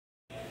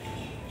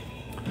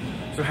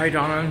So hey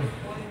Donna,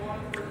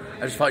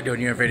 I just felt like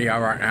doing you a video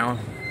right now.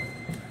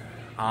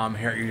 I'm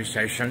here at Union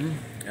Station.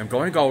 I'm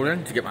going to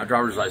Golden to get my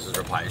driver's license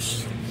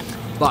replaced.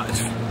 But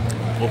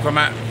we'll come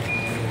at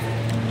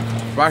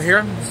right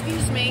here.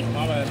 Excuse me.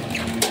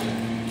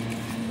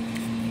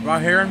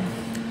 Right here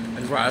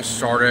is where I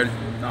started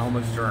the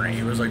homeless journey.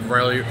 It was like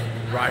really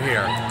right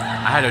here.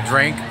 I had a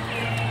drink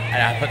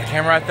and I put the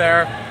camera right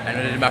there and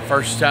I did my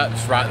first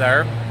steps right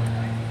there.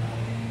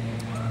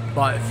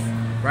 But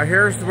right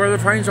here is where the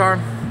trains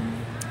are.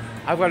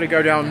 I've got to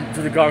go down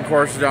to the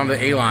concourse, down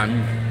the E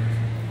line.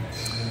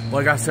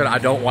 Like I said, I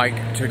don't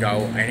like to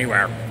go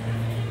anywhere.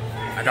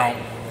 I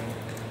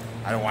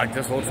don't like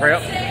this little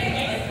trip.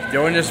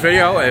 Doing this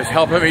video is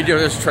helping me do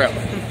this trip.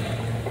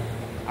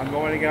 I'm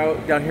going to go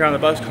down here on the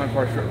bus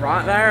concourse.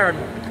 Right there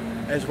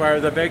is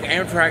where the big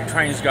Amtrak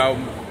trains go.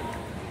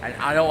 And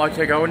I don't like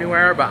to go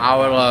anywhere, but I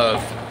would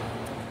love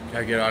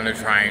to get on the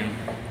train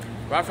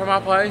right from my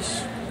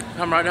place,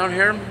 come right down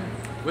here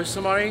with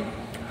somebody,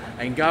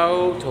 and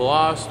go to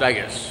Las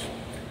Vegas,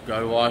 go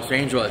to Los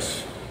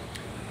Angeles,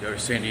 go to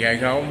San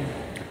Diego,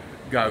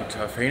 go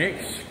to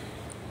Phoenix,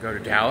 go to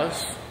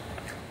Dallas,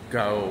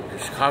 go to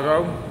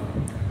Chicago.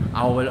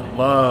 I would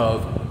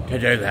love to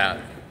do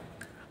that.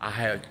 I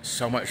had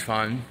so much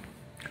fun.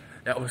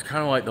 That was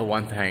kind of like the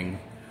one thing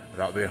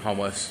about being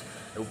homeless.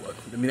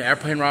 I mean, the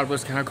airplane ride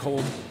was kind of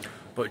cool,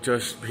 but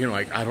just being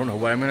like, I don't know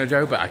what I'm gonna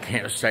do, but I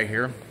can't stay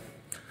here.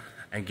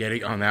 And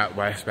getting on that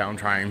westbound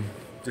train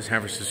to San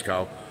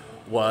Francisco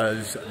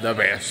was the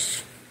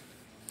best.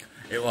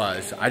 It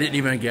was. I didn't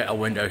even get a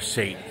window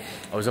seat.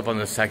 I was up on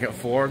the second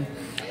floor,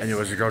 and there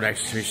was a girl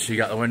next to me. She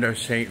got the window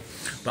seat,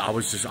 but I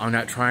was just on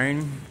that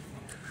train.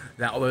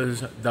 That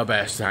was the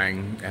best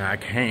thing, and I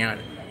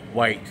can't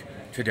wait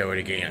to do it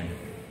again.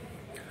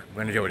 I'm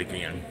gonna do it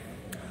again.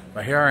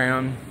 But here I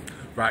am,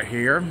 right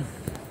here.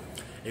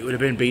 It would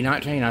have been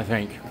B19, I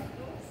think.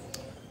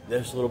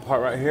 This little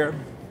part right here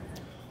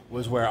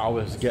was where I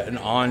was getting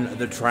on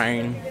the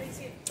train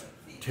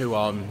to,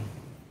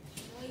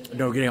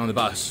 getting on the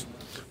bus.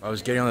 I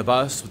was getting on the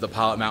bus with the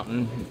Pilot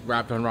Mountain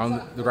wrapped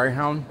around the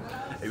Greyhound.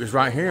 It was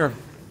right here.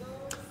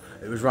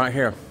 It was right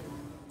here.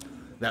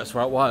 That's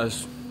where it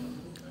was.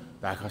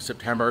 Back on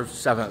September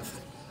 7th,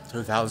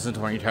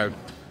 2022.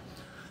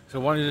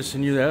 So I wanted to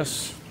send you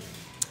this.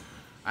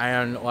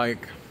 And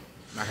like,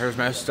 my hair's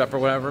messed up or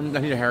whatever. I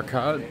need a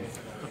haircut.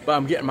 But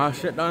I'm getting my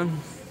shit done.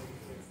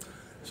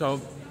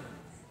 So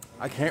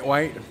I can't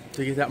wait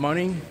to get that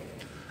money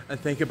and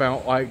think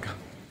about like,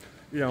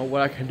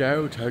 what I can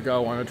do to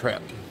go on a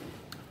trip.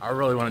 I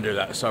really want to do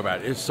that so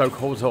bad. It's so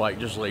cool to like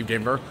just leave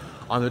Denver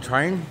on the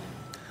train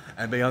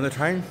and be on the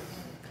train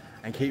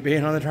and keep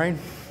being on the train.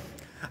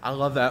 I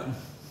love that.